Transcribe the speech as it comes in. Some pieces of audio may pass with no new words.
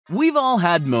We've all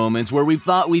had moments where we've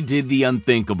thought we did the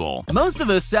unthinkable. Most of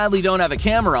us sadly don't have a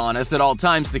camera on us at all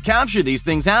times to capture these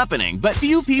things happening, but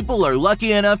few people are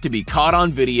lucky enough to be caught on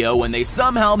video when they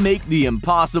somehow make the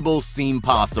impossible seem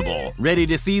possible. Ready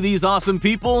to see these awesome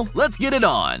people? Let's get it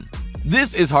on!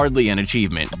 This is hardly an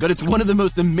achievement, but it's one of the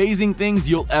most amazing things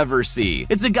you'll ever see.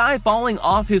 It's a guy falling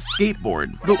off his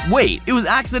skateboard. But wait, it was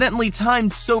accidentally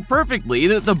timed so perfectly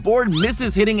that the board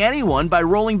misses hitting anyone by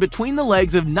rolling between the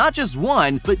legs of not just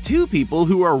one, but two people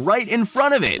who are right in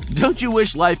front of it. Don't you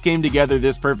wish life came together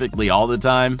this perfectly all the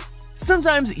time?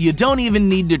 Sometimes you don't even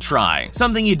need to try.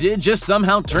 Something you did just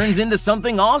somehow turns into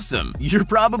something awesome. You're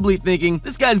probably thinking,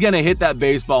 this guy's gonna hit that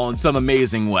baseball in some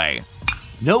amazing way.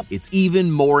 Nope, it's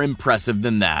even more impressive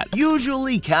than that.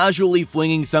 Usually, casually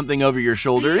flinging something over your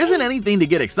shoulder isn't anything to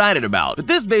get excited about, but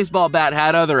this baseball bat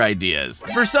had other ideas.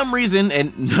 For some reason,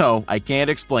 and no, I can't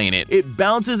explain it, it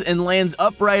bounces and lands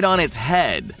upright on its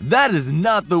head. That is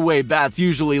not the way bats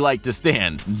usually like to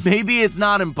stand. Maybe it's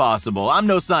not impossible, I'm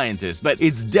no scientist, but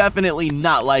it's definitely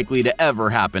not likely to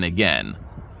ever happen again.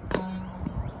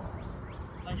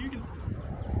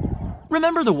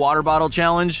 Remember the water bottle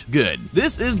challenge? Good.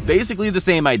 This is basically the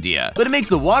same idea, but it makes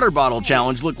the water bottle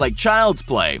challenge look like child's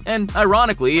play, and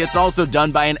ironically, it's also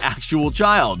done by an actual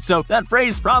child, so that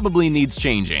phrase probably needs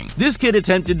changing. This kid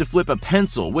attempted to flip a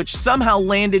pencil, which somehow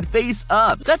landed face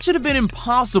up. That should have been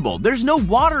impossible. There's no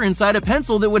water inside a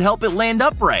pencil that would help it land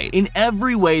upright. In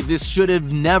every way, this should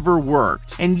have never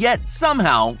worked, and yet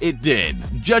somehow it did.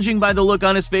 Judging by the look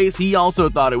on his face, he also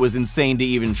thought it was insane to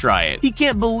even try it. He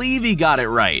can't believe he got it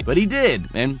right, but he did.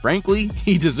 And frankly,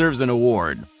 he deserves an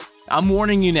award. I'm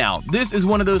warning you now, this is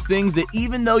one of those things that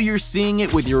even though you're seeing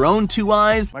it with your own two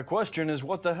eyes, my question is,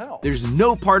 what the hell? There's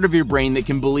no part of your brain that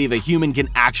can believe a human can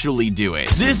actually do it.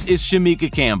 This is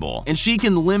Shamika Campbell, and she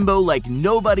can limbo like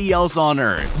nobody else on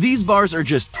Earth. These bars are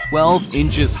just 12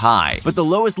 inches high, but the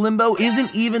lowest limbo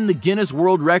isn't even the Guinness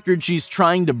World Record she's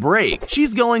trying to break.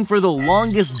 She's going for the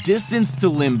longest distance to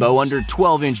limbo under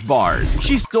 12-inch bars.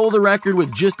 She stole the record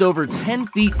with just over 10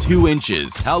 feet 2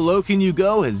 inches. How low can you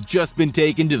go has just been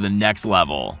taken to the next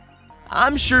level.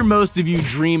 I'm sure most of you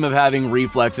dream of having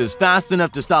reflexes fast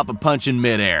enough to stop a punch in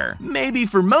midair. Maybe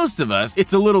for most of us,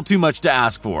 it's a little too much to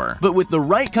ask for. But with the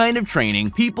right kind of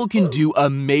training, people can do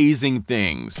amazing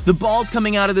things. The balls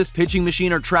coming out of this pitching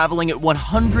machine are traveling at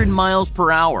 100 miles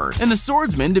per hour, and the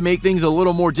swordsman, to make things a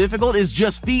little more difficult, is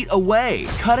just feet away.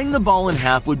 Cutting the ball in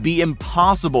half would be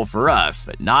impossible for us,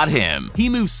 but not him. He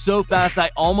moves so fast I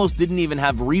almost didn't even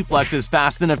have reflexes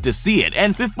fast enough to see it,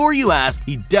 and before you ask,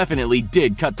 he definitely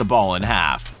did cut the ball in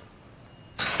half.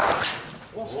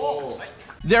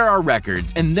 There are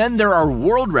records, and then there are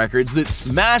world records that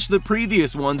smash the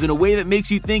previous ones in a way that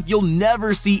makes you think you'll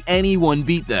never see anyone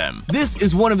beat them. This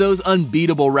is one of those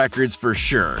unbeatable records for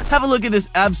sure. Have a look at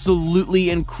this absolutely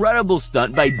incredible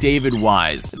stunt by David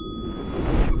Wise.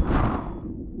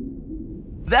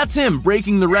 That's him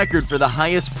breaking the record for the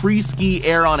highest free ski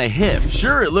air on a hip.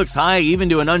 Sure, it looks high even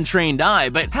to an untrained eye,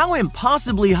 but how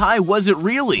impossibly high was it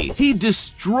really? He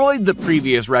destroyed the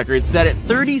previous record set at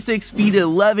 36 feet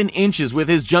 11 inches with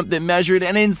his jump that measured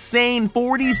an insane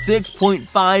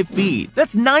 46.5 feet.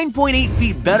 That's 9.8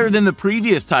 feet better than the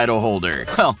previous title holder.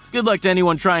 Well, good luck to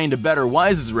anyone trying to better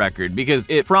Wise's record, because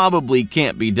it probably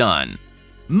can't be done.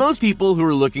 Most people who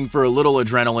are looking for a little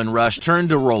adrenaline rush turn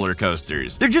to roller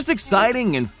coasters. They're just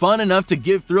exciting and fun enough to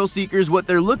give thrill seekers what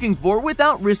they're looking for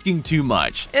without risking too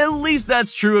much. At least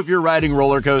that's true if you're riding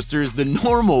roller coasters the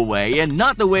normal way and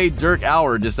not the way Dirk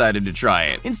Auer decided to try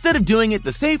it. Instead of doing it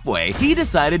the safe way, he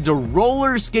decided to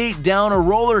roller skate down a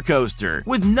roller coaster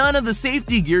with none of the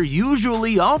safety gear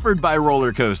usually offered by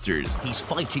roller coasters. He's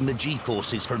fighting the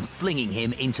G-forces from flinging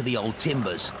him into the old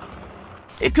timbers.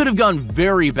 It could have gone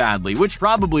very badly, which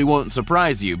probably won't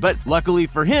surprise you, but luckily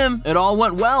for him, it all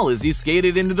went well as he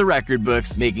skated into the record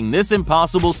books, making this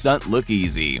impossible stunt look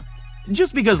easy.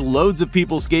 Just because loads of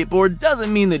people skateboard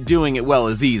doesn't mean that doing it well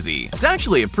is easy. It's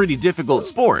actually a pretty difficult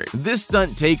sport. This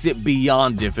stunt takes it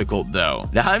beyond difficult though.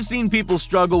 Now, I've seen people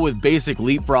struggle with basic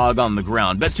leapfrog on the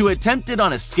ground, but to attempt it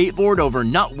on a skateboard over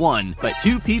not one, but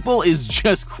two people is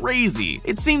just crazy.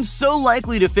 It seems so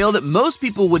likely to fail that most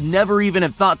people would never even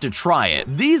have thought to try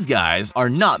it. These guys are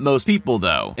not most people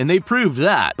though, and they proved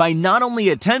that by not only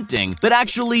attempting, but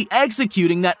actually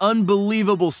executing that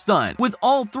unbelievable stunt, with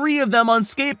all three of them on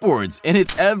skateboards, and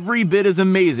it's every bit as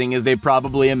amazing as they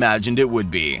probably imagined it would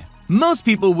be. Most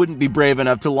people wouldn't be brave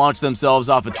enough to launch themselves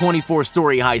off a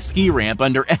 24-story high ski ramp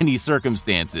under any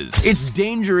circumstances. It's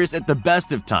dangerous at the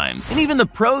best of times, and even the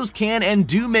pros can and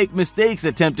do make mistakes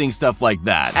attempting stuff like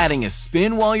that. Adding a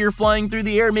spin while you're flying through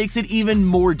the air makes it even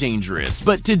more dangerous.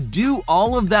 But to do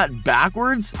all of that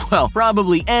backwards? Well,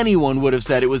 probably anyone would have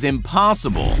said it was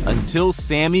impossible until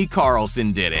Sammy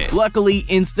Carlson did it. Luckily,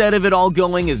 instead of it all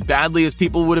going as badly as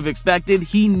people would have expected,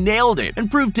 he nailed it and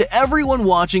proved to everyone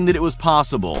watching that it was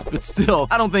possible. But still,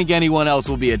 I don't think anyone else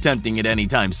will be attempting it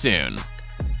anytime soon.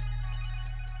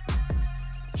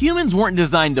 Humans weren't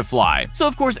designed to fly, so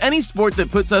of course any sport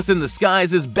that puts us in the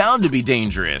skies is bound to be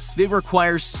dangerous. They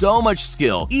require so much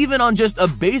skill, even on just a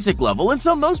basic level, and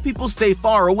so most people stay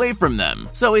far away from them.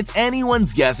 So it's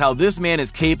anyone's guess how this man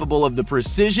is capable of the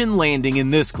precision landing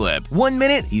in this clip. One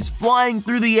minute, he's flying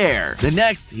through the air. The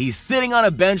next, he's sitting on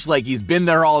a bench like he's been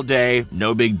there all day,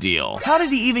 no big deal. How did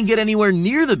he even get anywhere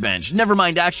near the bench, never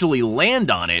mind actually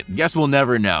land on it? Guess we'll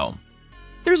never know.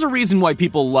 There's a reason why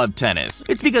people love tennis.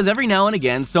 It's because every now and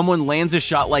again, someone lands a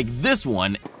shot like this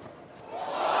one,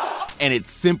 and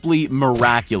it's simply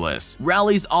miraculous.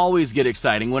 Rallies always get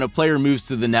exciting when a player moves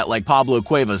to the net like Pablo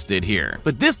Cuevas did here.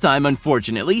 But this time,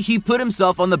 unfortunately, he put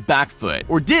himself on the back foot.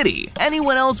 Or did he?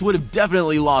 Anyone else would have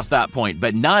definitely lost that point,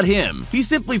 but not him. He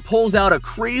simply pulls out a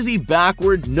crazy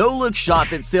backward, no-look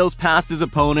shot that sails past his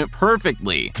opponent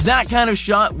perfectly. That kind of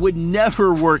shot would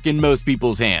never work in most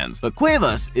people's hands. But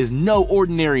Cuevas is no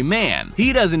ordinary man.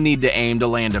 He doesn't need to aim to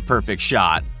land a perfect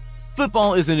shot.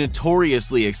 Football is a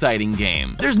notoriously exciting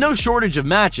game. There's no shortage of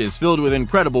matches filled with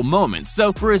incredible moments,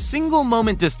 so for a single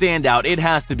moment to stand out, it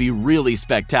has to be really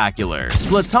spectacular.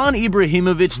 Zlatan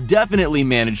Ibrahimovic definitely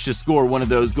managed to score one of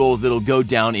those goals that'll go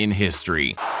down in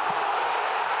history.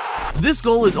 This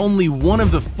goal is only one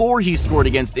of the 4 he scored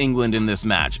against England in this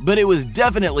match, but it was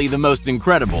definitely the most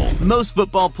incredible. Most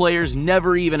football players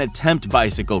never even attempt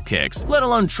bicycle kicks, let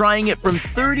alone trying it from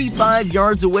 35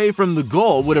 yards away from the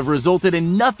goal would have resulted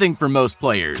in nothing for most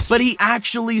players. But he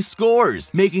actually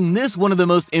scores, making this one of the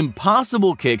most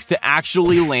impossible kicks to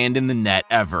actually land in the net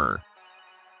ever.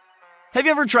 Have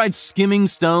you ever tried skimming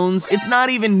stones? It's not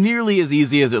even nearly as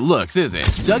easy as it looks, is it?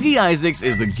 Dougie Isaacs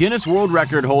is the Guinness World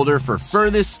Record holder for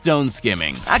furthest stone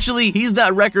skimming. Actually, he's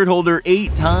that record holder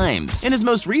 8 times, and his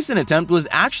most recent attempt was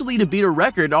actually to beat a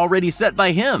record already set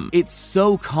by him. It's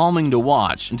so calming to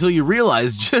watch until you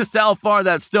realize just how far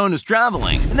that stone is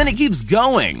traveling, and then it keeps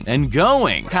going and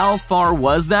going. How far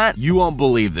was that? You won't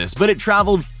believe this, but it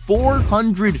traveled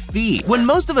 400 feet. When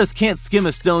most of us can't skim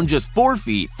a stone just 4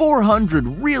 feet,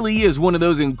 400 really is one of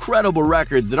those incredible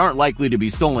records that aren't likely to be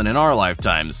stolen in our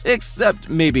lifetimes, except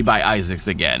maybe by Isaacs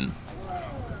again.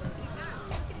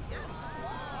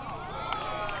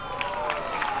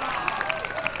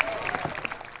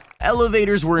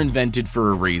 Elevators were invented for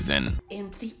a reason.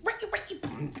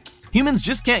 Humans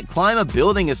just can't climb a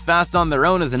building as fast on their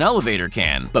own as an elevator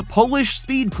can, but Polish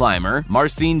speed climber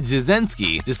Marcin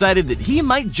Dzieński decided that he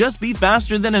might just be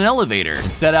faster than an elevator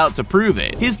and set out to prove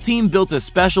it. His team built a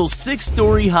special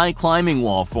 6-story high climbing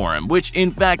wall for him, which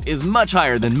in fact is much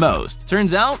higher than most.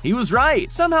 Turns out, he was right.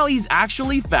 Somehow he's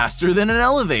actually faster than an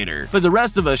elevator. But the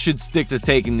rest of us should stick to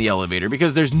taking the elevator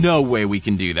because there's no way we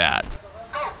can do that.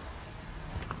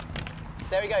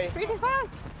 There we go. Pretty fast.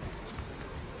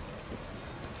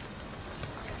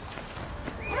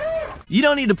 You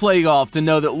don't need to play golf to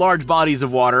know that large bodies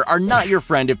of water are not your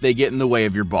friend if they get in the way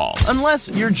of your ball. Unless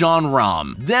you're John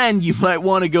Rahm. Then you might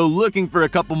want to go looking for a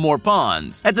couple more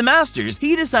ponds. At the Masters,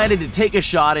 he decided to take a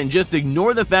shot and just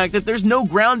ignore the fact that there's no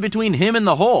ground between him and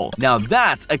the hole. Now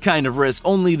that's a kind of risk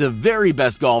only the very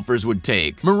best golfers would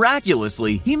take.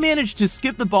 Miraculously, he managed to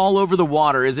skip the ball over the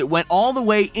water as it went all the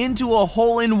way into a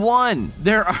hole-in-one.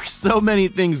 There are so many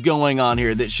things going on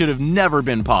here that should have never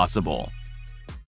been possible.